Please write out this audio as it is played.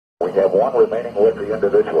We have one remaining Woodley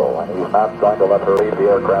individual, and he's not going to let her leave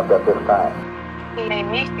the aircraft at this time. He made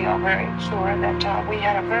me feel very sure that we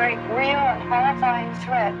had a very real and horrifying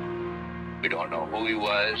threat. We don't know who he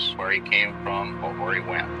was, where he came from, or where he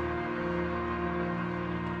went.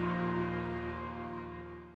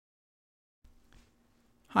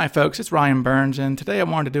 Hi folks, it's Ryan Burns, and today I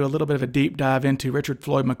wanted to do a little bit of a deep dive into Richard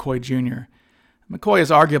Floyd McCoy Jr. McCoy is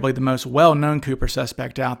arguably the most well-known Cooper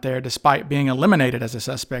suspect out there, despite being eliminated as a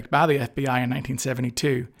suspect by the FBI in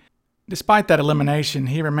 1972. Despite that elimination,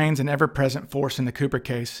 he remains an ever-present force in the Cooper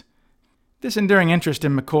case. This enduring interest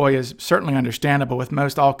in McCoy is certainly understandable, with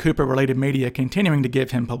most all Cooper-related media continuing to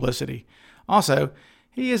give him publicity. Also,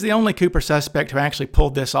 he is the only Cooper suspect who actually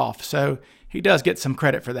pulled this off, so he does get some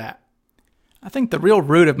credit for that. I think the real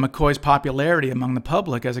root of McCoy's popularity among the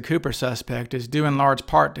public as a Cooper suspect is due in large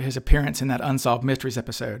part to his appearance in that Unsolved Mysteries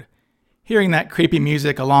episode. Hearing that creepy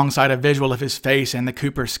music alongside a visual of his face and the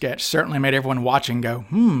Cooper sketch certainly made everyone watching go,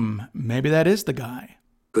 maybe that is the guy.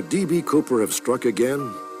 Could D.B. Cooper have struck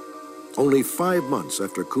again? Only 5 months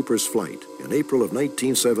after Cooper's flight, in April of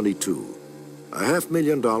 1972,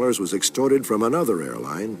 $500,000 was extorted from another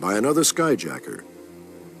airline by another skyjacker.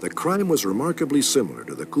 The crime was remarkably similar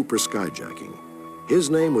to the Cooper skyjacking. His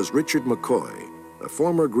name was Richard McCoy, a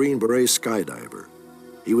former Green Beret skydiver.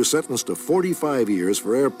 He was sentenced to 45 years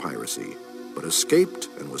for air piracy, but escaped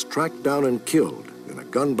and was tracked down and killed in a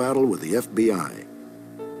gun battle with the FBI.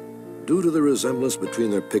 Due to the resemblance between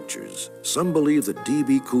their pictures, some believe that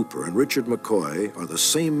D.B. Cooper and Richard McCoy are the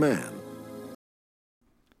same man.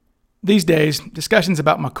 These days, discussions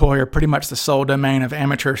about McCoy are pretty much the sole domain of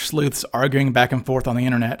amateur sleuths arguing back and forth on the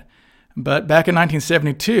internet. But back in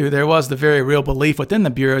 1972, there was the very real belief within the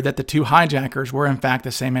Bureau that the two hijackers were in fact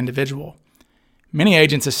the same individual. Many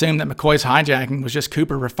agents assumed that McCoy's hijacking was just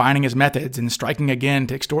Cooper refining his methods and striking again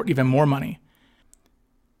to extort even more money.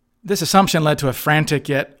 This assumption led to a frantic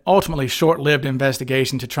yet ultimately short-lived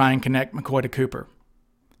investigation to try and connect McCoy to Cooper.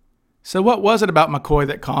 So what was it about McCoy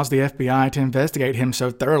that caused the FBI to investigate him so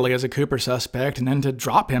thoroughly as a Cooper suspect and then to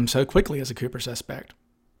drop him so quickly as a Cooper suspect?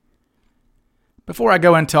 Before I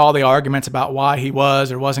go into all the arguments about why he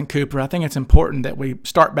was or wasn't Cooper, I think it's important that we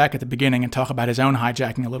start back at the beginning and talk about his own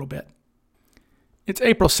hijacking a little bit. It's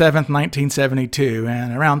April 7th, 1972,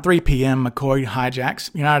 and around 3 p.m. McCoy hijacks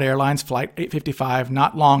United Airlines Flight 855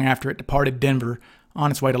 not long after it departed Denver on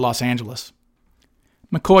its way to Los Angeles.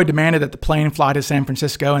 McCoy demanded that the plane fly to San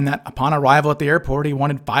Francisco and that upon arrival at the airport he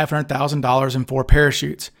wanted $500,000 and 4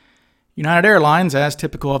 parachutes. United Airlines, as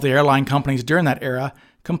typical of the airline companies during that era,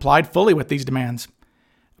 complied fully with these demands.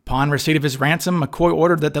 Upon receipt of his ransom, McCoy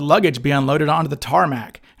ordered that the luggage be unloaded onto the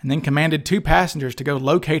tarmac and then commanded 2 passengers to go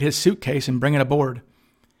locate his suitcase and bring it aboard.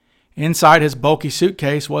 Inside his bulky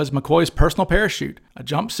suitcase was McCoy's personal parachute, a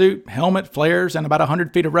jumpsuit, helmet, flares, and about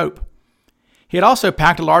 100 feet of rope. He had also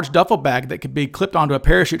packed a large duffel bag that could be clipped onto a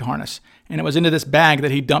parachute harness, and it was into this bag that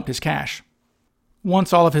he dumped his cash.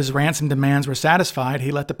 Once all of his ransom demands were satisfied,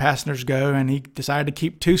 he let the passengers go, and he decided to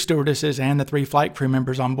keep 2 stewardesses and the 3 flight crew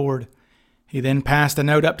members on board. He then passed a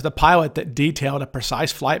note up to the pilot that detailed a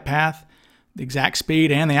precise flight path, the exact speed,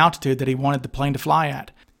 and the altitude that he wanted the plane to fly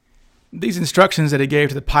at. These instructions that he gave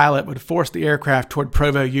to the pilot would force the aircraft toward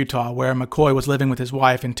Provo, Utah, where McCoy was living with his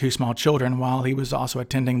wife and 2 small children while he was also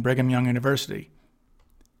attending Brigham Young University.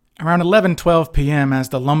 Around 11:12 p.m., as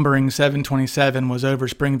the lumbering 727 was over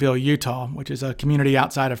Springville, Utah, which is a community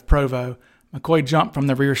outside of Provo, McCoy jumped from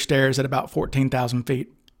the rear stairs at about 14,000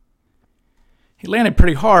 feet. He landed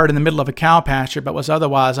pretty hard in the middle of a cow pasture but was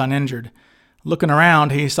otherwise uninjured. Looking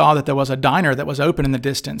around, he saw that there was a diner that was open in the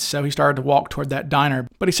distance, so he started to walk toward that diner.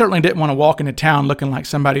 But he certainly didn't want to walk into town looking like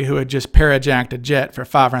somebody who had just parajacked a jet for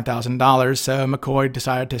 $500,000, so McCoy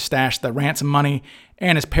decided to stash the ransom money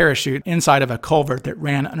and his parachute inside of a culvert that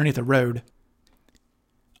ran underneath a road.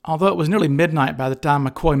 Although it was nearly midnight by the time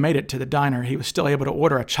McCoy made it to the diner, he was still able to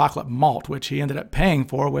order a chocolate malt, which he ended up paying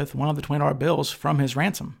for with one of the $20 bills from his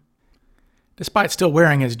ransom. Despite still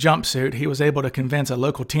wearing his jumpsuit, he was able to convince a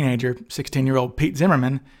local teenager, 16-year-old Pete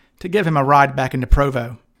Zimmerman, to give him a ride back into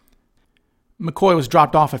Provo. McCoy was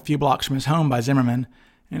dropped off a few blocks from his home by Zimmerman,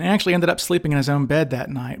 and actually ended up sleeping in his own bed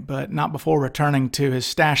that night, but not before returning to his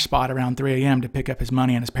stash spot around 3 a.m. to pick up his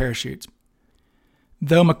money and his parachutes.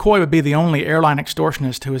 Though McCoy would be the only airline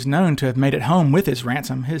extortionist who is known to have made it home with his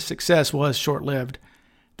ransom, his success was short-lived.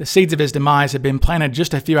 The seeds of his demise had been planted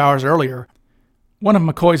just a few hours earlier. One of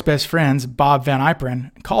McCoy's best friends, Bob Van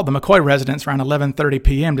Yperen, called the McCoy residence around 11:30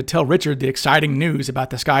 p.m. to tell Richard the exciting news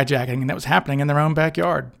about the skyjacking that was happening in their own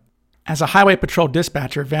backyard. As a highway patrol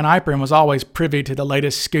dispatcher, Van Yperen was always privy to the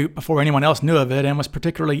latest scoop before anyone else knew of it and was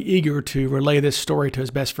particularly eager to relay this story to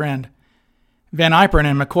his best friend. Van Yperen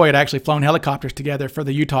and McCoy had actually flown helicopters together for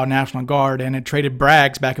the Utah National Guard and had traded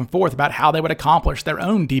brags back and forth about how they would accomplish their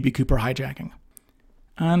own D.B. Cooper hijacking.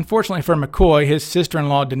 Unfortunately for McCoy, his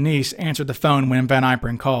sister-in-law Denise answered the phone when Van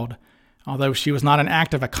Yperen called. Although she was not an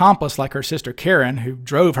active accomplice like her sister Karen, who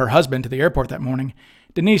drove her husband to the airport that morning,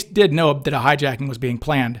 Denise did know that a hijacking was being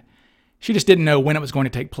planned. She just didn't know when it was going to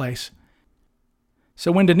take place.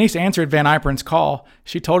 So when Denise answered Van Yperen's call,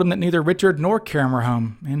 she told him that neither Richard nor Karen were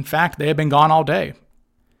home. In fact, they had been gone all day.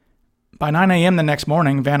 By 9 a.m. the next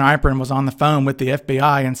morning, Van Yperen was on the phone with the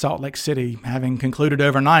FBI in Salt Lake City, having concluded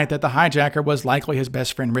overnight that the hijacker was likely his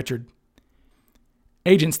best friend Richard.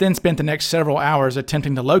 Agents then spent the next several hours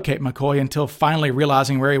attempting to locate McCoy until finally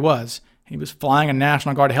realizing where he was. He was flying a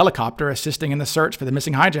National Guard helicopter assisting in the search for the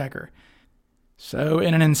missing hijacker. So,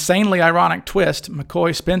 in an insanely ironic twist,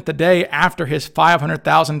 McCoy spent the day after his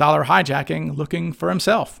 $500,000 hijacking looking for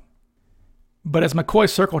himself. But as McCoy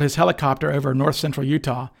circled his helicopter over north central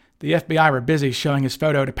Utah, the FBI were busy showing his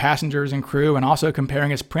photo to passengers and crew and also comparing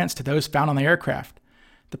his prints to those found on the aircraft.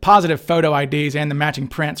 The positive photo IDs and the matching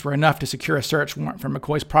prints were enough to secure a search warrant for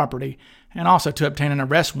McCoy's property and also to obtain an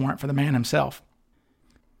arrest warrant for the man himself.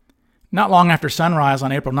 Not long after sunrise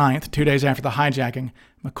on April 9th, 2 days after the hijacking,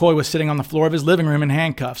 McCoy was sitting on the floor of his living room in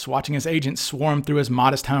handcuffs, watching his agents swarm through his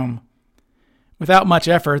modest home. Without much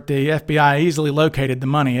effort, the FBI easily located the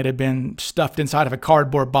money. It had been stuffed inside of a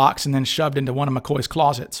cardboard box and then shoved into one of McCoy's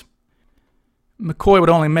closets. McCoy would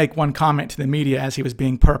only make one comment to the media as he was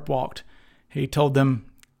being perp-walked. He told them,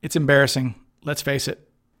 "It's embarrassing, let's face it."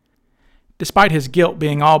 Despite his guilt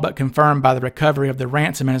being all but confirmed by the recovery of the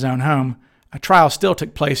ransom in his own home, a trial still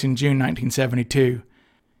took place in June 1972.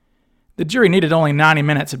 The jury needed only 90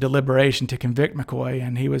 minutes of deliberation to convict McCoy,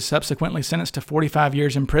 and he was subsequently sentenced to 45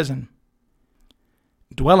 years in prison.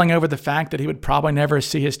 Dwelling over the fact that he would probably never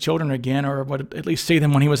see his children again, or would at least see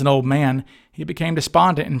them when he was an old man, he became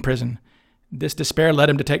despondent in prison. This despair led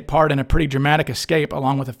him to take part in a pretty dramatic escape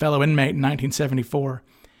along with a fellow inmate in 1974.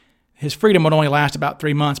 His freedom would only last about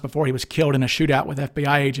 3 months before he was killed in a shootout with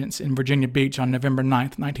FBI agents in Virginia Beach on November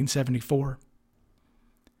 9th, 1974.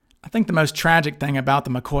 I think the most tragic thing about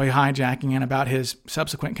the McCoy hijacking and about his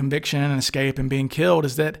subsequent conviction and escape and being killed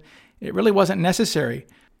is that it really wasn't necessary.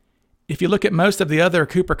 If you look at most of the other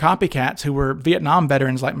Cooper copycats who were Vietnam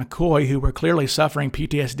veterans like McCoy, who were clearly suffering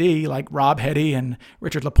PTSD, like Rob Hetty and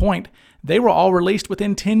Richard LaPointe, they were all released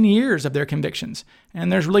within 10 years of their convictions.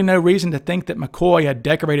 And there's really no reason to think that McCoy, a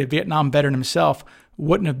decorated Vietnam veteran himself,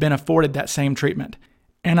 wouldn't have been afforded that same treatment.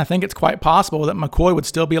 And I think it's quite possible that McCoy would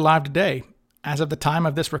still be alive today. As of the time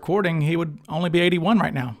of this recording, he would only be 81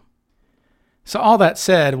 right now. So all that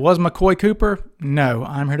said, was McCoy Cooper? No,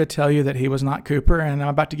 I'm here to tell you that he was not Cooper, and I'm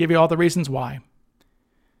about to give you all the reasons why.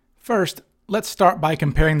 First, let's start by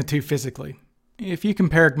comparing the two physically. If you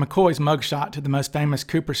compare McCoy's mugshot to the most famous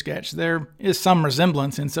Cooper sketch, there is some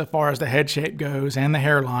resemblance insofar as the head shape goes and the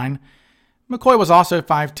hairline. McCoy was also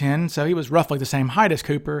 5'10", so he was roughly the same height as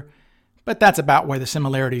Cooper, but that's about where the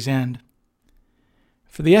similarities end.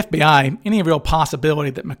 For the FBI, any real possibility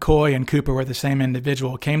that McCoy and Cooper were the same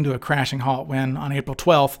individual came to a crashing halt when, on April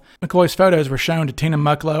 12th, McCoy's photos were shown to Tina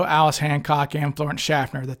Mucklow, Alice Hancock, and Florence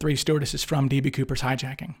Schaffner, the 3 stewardesses from D.B. Cooper's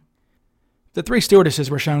hijacking. The 3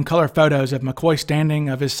 stewardesses were shown color photos of McCoy standing,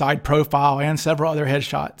 of his side profile, and several other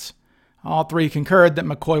headshots. All 3 concurred that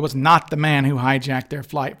McCoy was not the man who hijacked their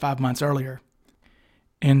flight 5 months earlier.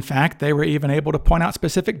 In fact, they were even able to point out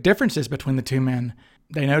specific differences between the 2 men.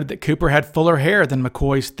 They noted that Cooper had fuller hair than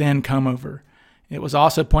McCoy's thin comb-over. It was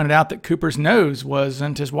also pointed out that Cooper's nose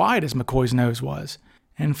wasn't as wide as McCoy's nose was.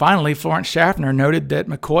 And finally, Florence Schaffner noted that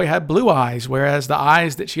McCoy had blue eyes, whereas the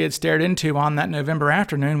eyes that she had stared into on that November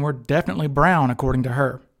afternoon were definitely brown, according to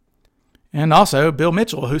her. And also, Bill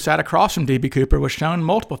Mitchell, who sat across from D.B. Cooper, was shown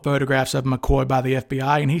multiple photographs of McCoy by the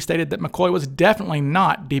FBI, and he stated that McCoy was definitely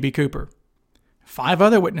not D.B. Cooper. 5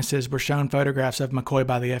 other witnesses were shown photographs of McCoy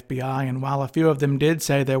by the FBI, and while a few of them did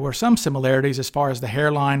say there were some similarities as far as the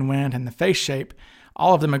hairline went and the face shape,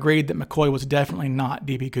 all of them agreed that McCoy was definitely not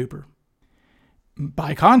D.B. Cooper.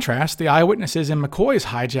 By contrast, the eyewitnesses in McCoy's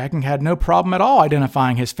hijacking had no problem at all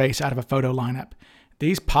identifying his face out of a photo lineup.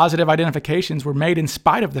 These positive identifications were made in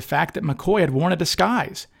spite of the fact that McCoy had worn a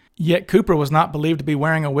disguise. Yet Cooper was not believed to be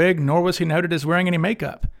wearing a wig, nor was he noted as wearing any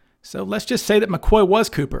makeup. So let's just say that McCoy was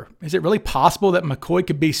Cooper. Is it really possible that McCoy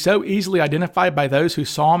could be so easily identified by those who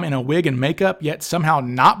saw him in a wig and makeup, yet somehow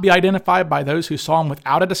not be identified by those who saw him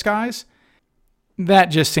without a disguise? That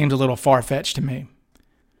just seems a little far-fetched to me.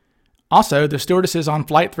 Also, the stewardesses on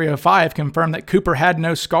Flight 305 confirmed that Cooper had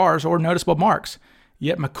no scars or noticeable marks,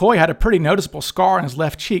 yet McCoy had a pretty noticeable scar on his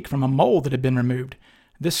left cheek from a mole that had been removed.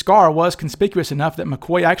 This scar was conspicuous enough that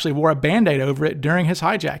McCoy actually wore a Band-Aid over it during his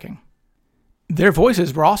hijacking. Their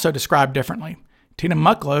voices were also described differently. Tina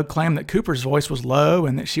Mucklow claimed that Cooper's voice was low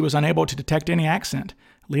and that she was unable to detect any accent,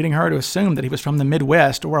 leading her to assume that he was from the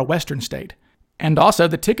Midwest or a Western state. And also,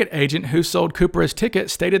 the ticket agent who sold Cooper his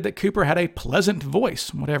ticket stated that Cooper had a pleasant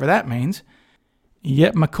voice, whatever that means.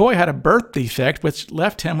 Yet McCoy had a birth defect which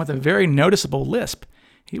left him with a very noticeable lisp.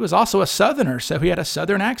 He was also a Southerner, so he had a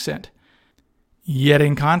Southern accent. Yet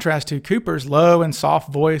in contrast to Cooper's low and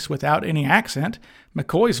soft voice without any accent,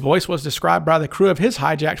 McCoy's voice was described by the crew of his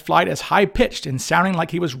hijacked flight as high-pitched and sounding like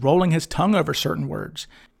he was rolling his tongue over certain words.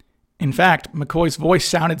 In fact, McCoy's voice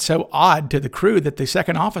sounded so odd to the crew that the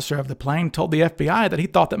second officer of the plane told the FBI that he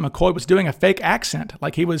thought that McCoy was doing a fake accent,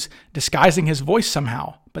 like he was disguising his voice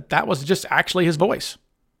somehow, but that was just actually his voice.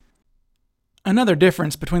 Another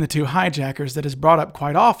difference between the two hijackers that is brought up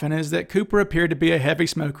quite often is that Cooper appeared to be a heavy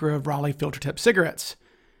smoker of Raleigh filter-tip cigarettes.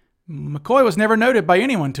 McCoy was never noted by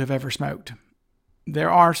anyone to have ever smoked.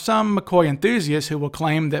 There are some McCoy enthusiasts who will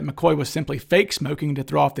claim that McCoy was simply fake smoking to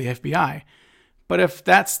throw off the FBI. But if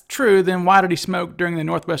that's true, then why did he smoke during the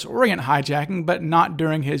Northwest Orient hijacking, but not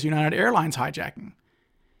during his United Airlines hijacking?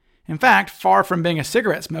 In fact, far from being a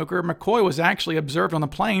cigarette smoker, McCoy was actually observed on the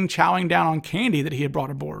plane chowing down on candy that he had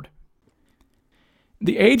brought aboard.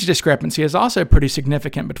 The age discrepancy is also pretty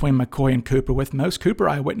significant between McCoy and Cooper, with most Cooper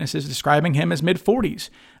eyewitnesses describing him as mid-40s.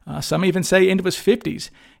 Some even say into his 50s,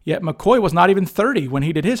 yet McCoy was not even 30 when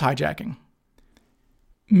he did his hijacking.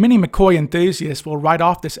 Many McCoy enthusiasts will write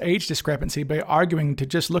off this age discrepancy by arguing to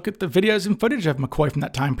just look at the videos and footage of McCoy from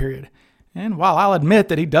that time period. And while I'll admit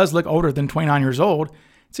that he does look older than 29 years old,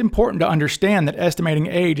 it's important to understand that estimating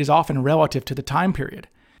age is often relative to the time period.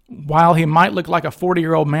 While he might look like a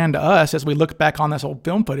 40-year-old man to us as we look back on this old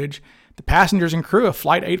film footage, the passengers and crew of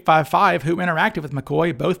Flight 855 who interacted with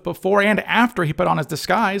McCoy both before and after he put on his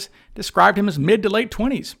disguise described him as mid to late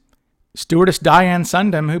 20s. Stewardess Diane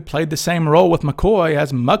Sundham, who played the same role with McCoy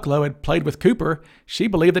as Mucklow had played with Cooper, she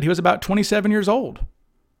believed that he was about 27 years old.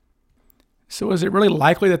 So is it really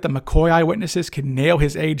likely that the McCoy eyewitnesses could nail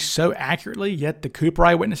his age so accurately, yet the Cooper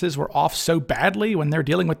eyewitnesses were off so badly when they're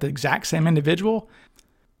dealing with the exact same individual?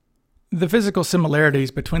 The physical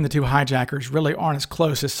similarities between the two hijackers really aren't as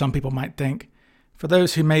close as some people might think. For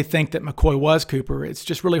those who may think that McCoy was Cooper, it's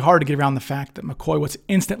just really hard to get around the fact that McCoy was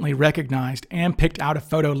instantly recognized and picked out of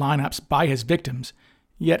photo lineups by his victims,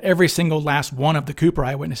 yet every single last one of the Cooper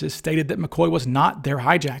eyewitnesses stated that McCoy was not their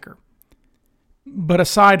hijacker. But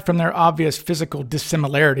aside from their obvious physical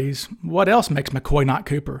dissimilarities, what else makes McCoy not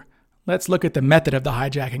Cooper? Let's look at the method of the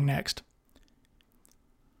hijacking next.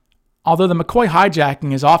 Although the McCoy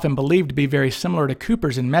hijacking is often believed to be very similar to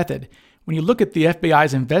Cooper's in method, when you look at the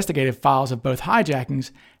FBI's investigative files of both hijackings,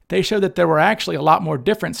 they show that there were actually a lot more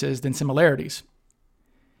differences than similarities.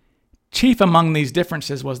 Chief among these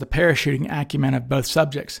differences was the parachuting acumen of both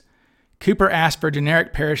subjects. Cooper asked for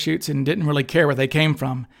generic parachutes and didn't really care where they came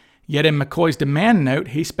from, yet in McCoy's demand note,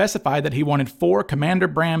 he specified that he wanted 4 Commander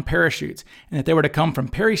brand parachutes and that they were to come from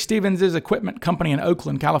Perry Stevens' equipment company in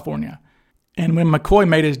Oakland, California. And when McCoy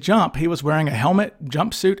made his jump, he was wearing a helmet,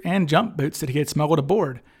 jumpsuit, and jump boots that he had smuggled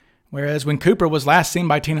aboard. Whereas when Cooper was last seen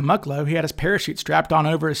by Tina Mucklow, he had his parachute strapped on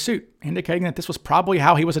over his suit, indicating that this was probably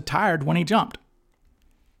how he was attired when he jumped.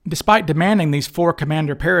 Despite demanding these 4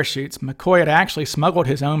 Commander parachutes, McCoy had actually smuggled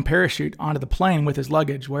his own parachute onto the plane with his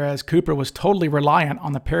luggage, whereas Cooper was totally reliant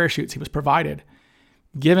on the parachutes he was provided.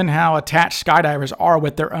 Given how attached skydivers are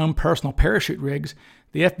with their own personal parachute rigs,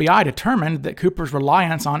 the FBI determined that Cooper's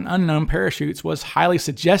reliance on unknown parachutes was highly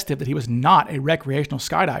suggestive that he was not a recreational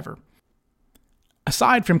skydiver.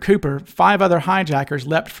 Aside from Cooper, 5 other hijackers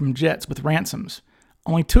leapt from jets with ransoms.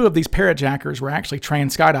 Only 2 of these parajackers were actually trained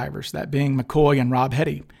skydivers, that being McCoy and Rob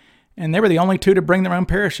Hetty, and they were the only 2 to bring their own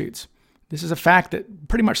parachutes. This is a fact that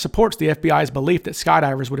pretty much supports the FBI's belief that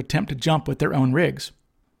skydivers would attempt to jump with their own rigs.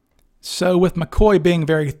 So with McCoy being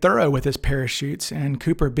very thorough with his parachutes and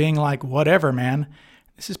Cooper being like, whatever, man,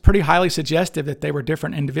 this is pretty highly suggestive that they were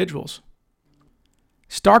different individuals.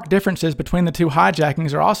 Stark differences between the 2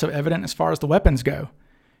 hijackings are also evident as far as the weapons go.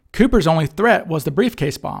 Cooper's only threat was the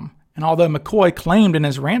briefcase bomb, and although McCoy claimed in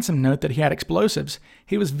his ransom note that he had explosives,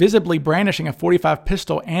 he was visibly brandishing a .45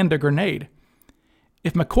 pistol and a grenade.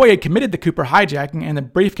 If McCoy had committed the Cooper hijacking and the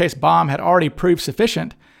briefcase bomb had already proved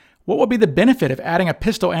sufficient, what would be the benefit of adding a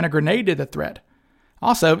pistol and a grenade to the threat?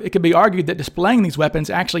 Also, it could be argued that displaying these weapons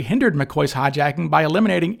actually hindered McCoy's hijacking by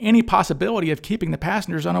eliminating any possibility of keeping the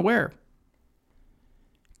passengers unaware.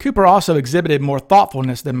 Cooper also exhibited more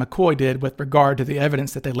thoughtfulness than McCoy did with regard to the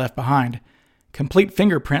evidence that they left behind. Complete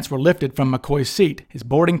fingerprints were lifted from McCoy's seat, his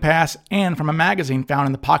boarding pass, and from a magazine found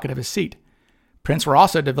in the pocket of his seat. Prints were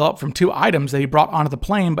also developed from 2 items that he brought onto the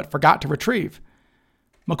plane but forgot to retrieve.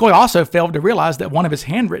 McCoy also failed to realize that one of his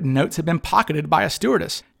handwritten notes had been pocketed by a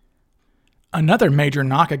stewardess. Another major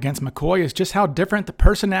knock against McCoy is just how different the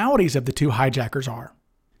personalities of the 2 hijackers are.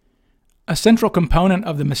 A central component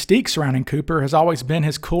of the mystique surrounding Cooper has always been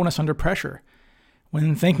his coolness under pressure.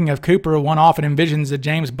 When thinking of Cooper, one often envisions a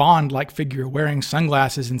James Bond-like figure wearing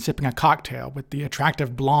sunglasses and sipping a cocktail, with the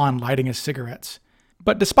attractive blonde lighting his cigarettes.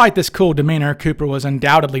 But despite this cool demeanor, Cooper was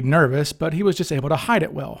undoubtedly nervous, but he was just able to hide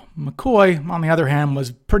it well. McCoy, on the other hand,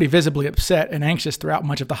 was pretty visibly upset and anxious throughout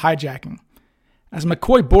much of the hijacking. As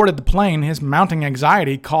McCoy boarded the plane, his mounting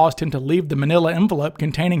anxiety caused him to leave the manila envelope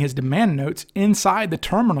containing his demand notes inside the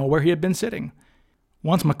terminal where he had been sitting.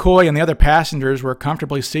 Once McCoy and the other passengers were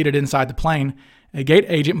comfortably seated inside the plane, a gate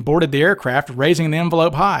agent boarded the aircraft, raising the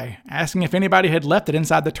envelope high, asking if anybody had left it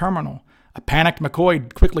inside the terminal. A panicked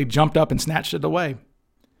McCoy quickly jumped up and snatched it away.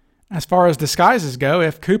 As far as disguises go,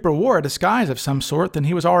 if Cooper wore a disguise of some sort, then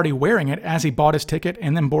he was already wearing it as he bought his ticket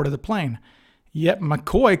and then boarded the plane. Yet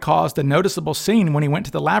McCoy caused a noticeable scene when he went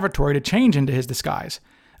to the lavatory to change into his disguise.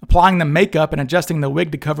 Applying the makeup and adjusting the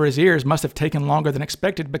wig to cover his ears must have taken longer than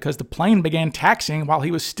expected because the plane began taxiing while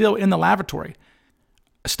he was still in the lavatory.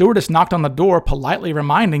 A stewardess knocked on the door, politely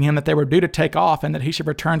reminding him that they were due to take off and that he should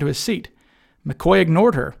return to his seat. McCoy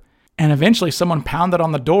ignored her, and eventually someone pounded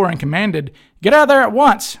on the door and commanded, "Get out of there at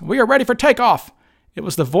once! We are ready for takeoff!" It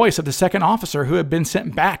was the voice of the second officer who had been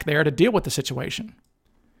sent back there to deal with the situation.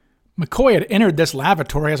 McCoy had entered this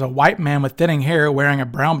lavatory as a white man with thinning hair wearing a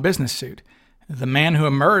brown business suit. The man who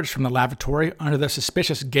emerged from the lavatory under the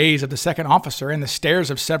suspicious gaze of the second officer and the stares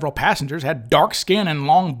of several passengers had dark skin and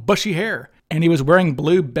long, bushy hair. And he was wearing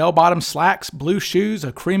blue bell-bottom slacks, blue shoes,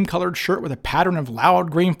 a cream-colored shirt with a pattern of loud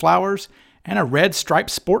green flowers, and a red striped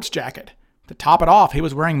sports jacket. To top it off, he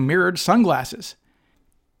was wearing mirrored sunglasses.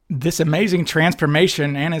 This amazing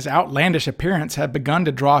transformation and his outlandish appearance had begun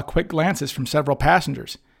to draw quick glances from several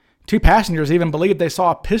passengers. 2 passengers even believed they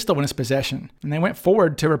saw a pistol in his possession, and they went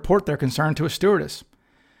forward to report their concern to a stewardess.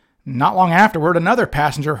 Not long afterward, another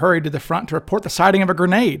passenger hurried to the front to report the sighting of a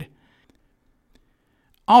grenade.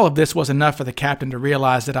 All of this was enough for the captain to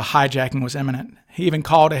realize that a hijacking was imminent. He even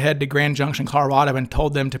called ahead to Grand Junction, Colorado, and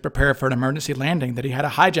told them to prepare for an emergency landing, that he had a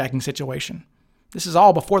hijacking situation. This is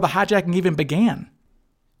all before the hijacking even began.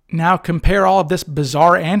 Now compare all of this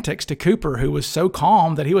bizarre antics to Cooper, who was so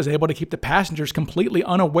calm that he was able to keep the passengers completely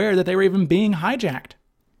unaware that they were even being hijacked.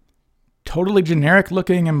 Totally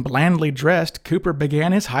generic-looking and blandly dressed, Cooper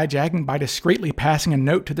began his hijacking by discreetly passing a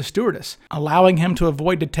note to the stewardess, allowing him to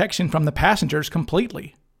avoid detection from the passengers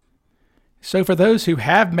completely. So for those who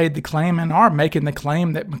have made the claim and are making the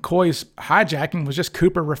claim that McCoy's hijacking was just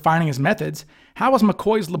Cooper refining his methods, how was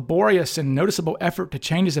McCoy's laborious and noticeable effort to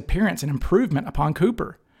change his appearance an improvement upon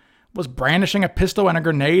Cooper? Was brandishing a pistol and a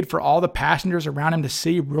grenade for all the passengers around him to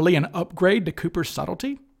see really an upgrade to Cooper's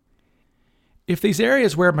subtlety? If these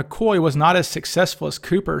areas where McCoy was not as successful as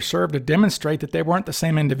Cooper served to demonstrate that they weren't the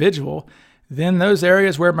same individual, then those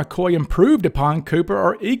areas where McCoy improved upon Cooper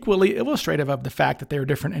are equally illustrative of the fact that they are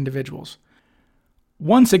different individuals.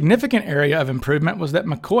 One significant area of improvement was that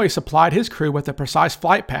McCoy supplied his crew with a precise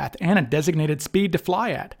flight path and a designated speed to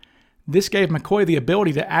fly at. This gave McCoy the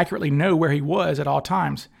ability to accurately know where he was at all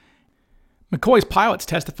times. McCoy's pilots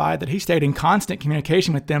testified that he stayed in constant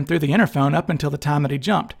communication with them through the interphone up until the time that he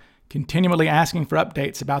jumped, continually asking for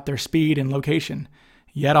updates about their speed and location.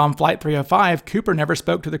 Yet on Flight 305, Cooper never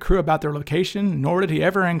spoke to the crew about their location, nor did he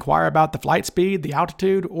ever inquire about the flight speed, the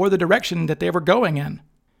altitude, or the direction that they were going in.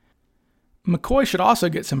 McCoy should also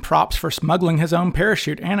get some props for smuggling his own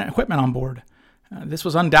parachute and equipment on board. This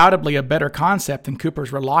was undoubtedly a better concept than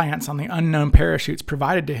Cooper's reliance on the unknown parachutes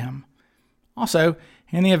provided to him. Also,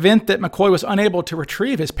 in the event that McCoy was unable to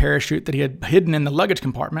retrieve his parachute that he had hidden in the luggage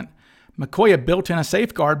compartment, McCoy had built in a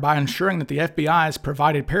safeguard by ensuring that the FBI's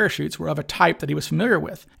provided parachutes were of a type that he was familiar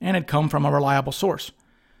with and had come from a reliable source.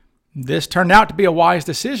 This turned out to be a wise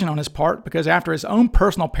decision on his part because after his own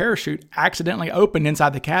personal parachute accidentally opened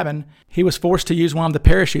inside the cabin, he was forced to use one of the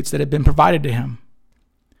parachutes that had been provided to him.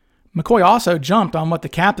 McCoy also jumped on what the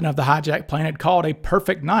captain of the hijacked plane had called a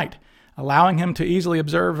perfect night, allowing him to easily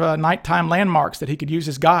observe nighttime landmarks that he could use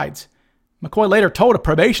as guides. McCoy later told a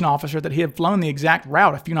probation officer that he had flown the exact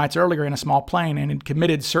route a few nights earlier in a small plane and had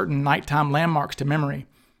committed certain nighttime landmarks to memory.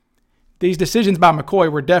 These decisions by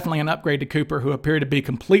McCoy were definitely an upgrade to Cooper, who appeared to be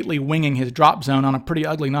completely winging his drop zone on a pretty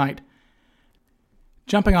ugly night.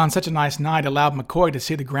 Jumping on such a nice night allowed McCoy to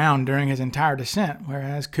see the ground during his entire descent,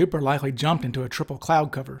 whereas Cooper likely jumped into a triple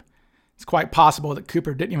cloud cover. It's quite possible that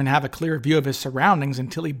Cooper didn't even have a clear view of his surroundings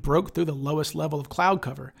until he broke through the lowest level of cloud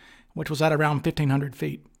cover, which was at around 1,500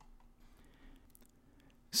 feet.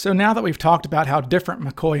 So now that we've talked about how different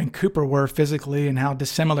McCoy and Cooper were physically and how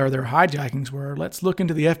dissimilar their hijackings were, let's look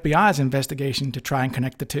into the FBI's investigation to try and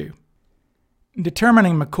connect the two.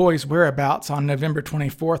 Determining McCoy's whereabouts on November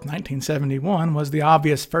 24, 1971 was the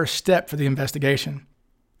obvious first step for the investigation.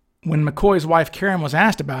 When McCoy's wife Karen was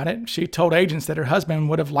asked about it, she told agents that her husband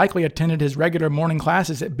would have likely attended his regular morning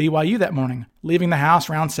classes at BYU that morning, leaving the house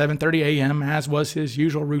around 7:30 a.m. as was his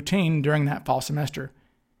usual routine during that fall semester.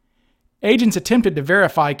 Agents attempted to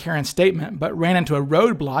verify Karen's statement, but ran into a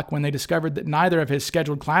roadblock when they discovered that neither of his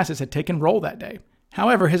scheduled classes had taken roll that day.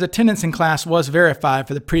 However, his attendance in class was verified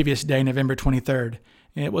for the previous day, November 23rd.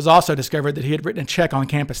 It was also discovered that he had written a check on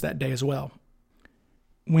campus that day as well.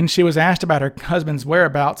 When she was asked about her husband's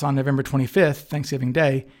whereabouts on November 25th, Thanksgiving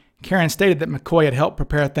Day, Karen stated that McCoy had helped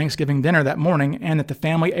prepare Thanksgiving dinner that morning and that the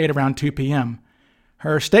family ate around 2 p.m.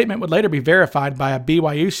 Her statement would later be verified by a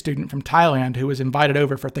BYU student from Thailand who was invited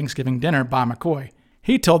over for Thanksgiving dinner by McCoy.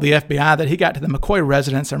 He told the FBI that he got to the McCoy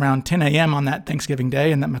residence around 10 a.m. on that Thanksgiving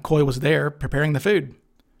Day and that McCoy was there preparing the food.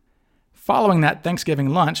 Following that Thanksgiving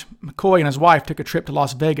lunch, McCoy and his wife took a trip to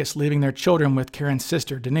Las Vegas, leaving their children with Karen's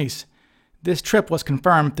sister, Denise. This trip was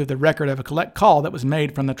confirmed through the record of a collect call that was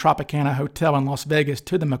made from the Tropicana Hotel in Las Vegas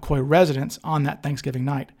to the McCoy residence on that Thanksgiving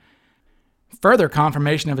night. Further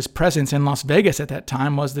confirmation of his presence in Las Vegas at that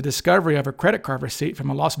time was the discovery of a credit card receipt from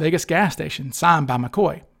a Las Vegas gas station signed by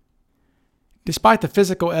McCoy. Despite the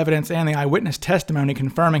physical evidence and the eyewitness testimony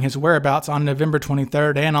confirming his whereabouts on November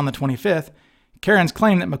 23rd and on the 25th, Karen's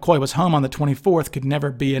claim that McCoy was home on the 24th could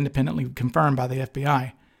never be independently confirmed by the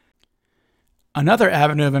FBI. Another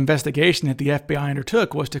avenue of investigation that the FBI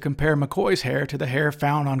undertook was to compare McCoy's hair to the hair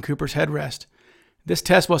found on Cooper's headrest. This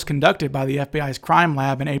test was conducted by the FBI's crime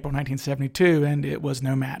lab in April 1972, and it was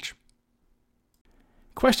no match.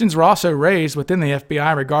 Questions were also raised within the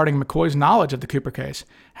FBI regarding McCoy's knowledge of the Cooper case.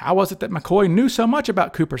 How was it that McCoy knew so much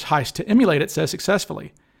about Cooper's heist to emulate it so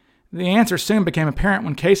successfully? The answer soon became apparent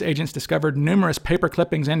when case agents discovered numerous paper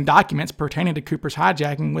clippings and documents pertaining to Cooper's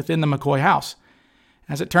hijacking within the McCoy house.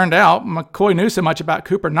 As it turned out, McCoy knew so much about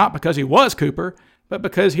Cooper not because he was Cooper, but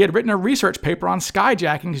because he had written a research paper on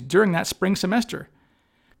skyjackings during that spring semester.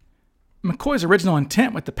 McCoy's original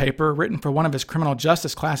intent with the paper, written for one of his criminal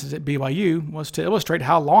justice classes at BYU, was to illustrate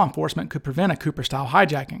how law enforcement could prevent a Cooper-style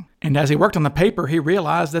hijacking. And as he worked on the paper, he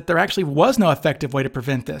realized that there actually was no effective way to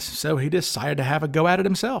prevent this, so he decided to have a go at it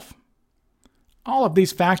himself. All of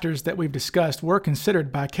these factors that we've discussed were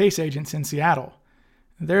considered by case agents in Seattle.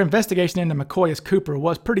 Their investigation into McCoy as Cooper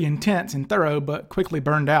was pretty intense and thorough, but quickly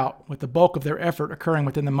burned out, with the bulk of their effort occurring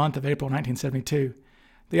within the month of April 1972.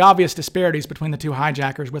 The obvious disparities between the two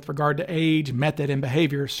hijackers with regard to age, method, and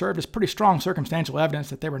behavior served as pretty strong circumstantial evidence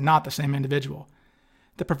that they were not the same individual.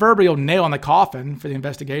 The proverbial nail in the coffin for the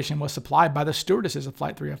investigation was supplied by the stewardesses of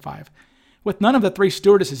Flight 305. With none of the three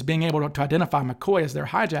stewardesses being able to identify McCoy as their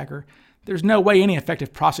hijacker, there's no way any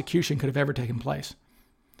effective prosecution could have ever taken place.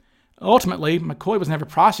 Ultimately, McCoy was never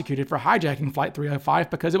prosecuted for hijacking Flight 305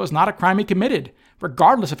 because it was not a crime he committed,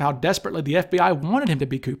 regardless of how desperately the FBI wanted him to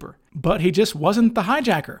be Cooper. But he just wasn't the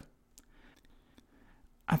hijacker.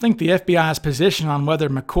 I think the FBI's position on whether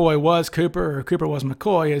McCoy was Cooper or Cooper was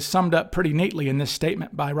McCoy is summed up pretty neatly in this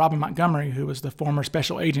statement by Robin Montgomery, who was the former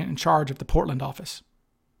special agent in charge of the Portland office.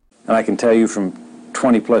 And I can tell you from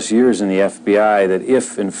 20 plus years in the FBI that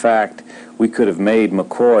if, in fact, we could have made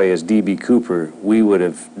McCoy as D.B. Cooper, we would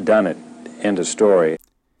have done it. End of story.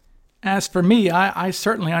 As for me, I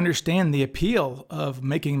certainly understand the appeal of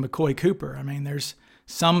making McCoy Cooper. I mean, there's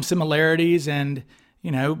some similarities and,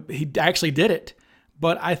 he actually did it.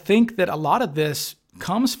 But I think that a lot of this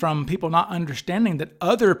comes from people not understanding that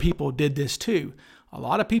other people did this too. A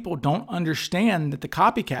lot of people don't understand that the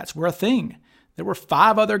copycats were a thing. There were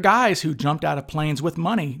 5 other guys who jumped out of planes with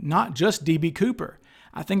money, not just D.B. Cooper.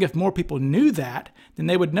 I think if more people knew that, then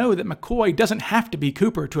they would know that McCoy doesn't have to be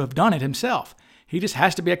Cooper to have done it himself. He just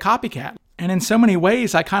has to be a copycat. And in so many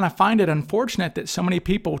ways, I kind of find it unfortunate that so many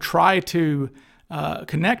people try to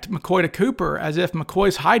connect McCoy to Cooper as if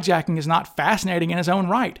McCoy's hijacking is not fascinating in his own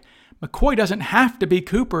right. McCoy doesn't have to be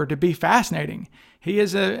Cooper to be fascinating. He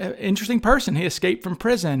is an interesting person. He escaped from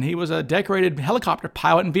prison. He was a decorated helicopter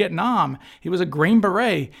pilot in Vietnam. He was a Green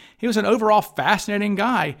Beret. He was an overall fascinating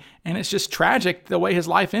guy, and it's just tragic the way his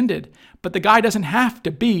life ended. But the guy doesn't have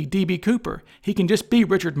to be D.B. Cooper. He can just be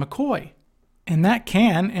Richard McCoy. And that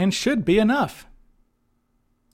can and should be enough.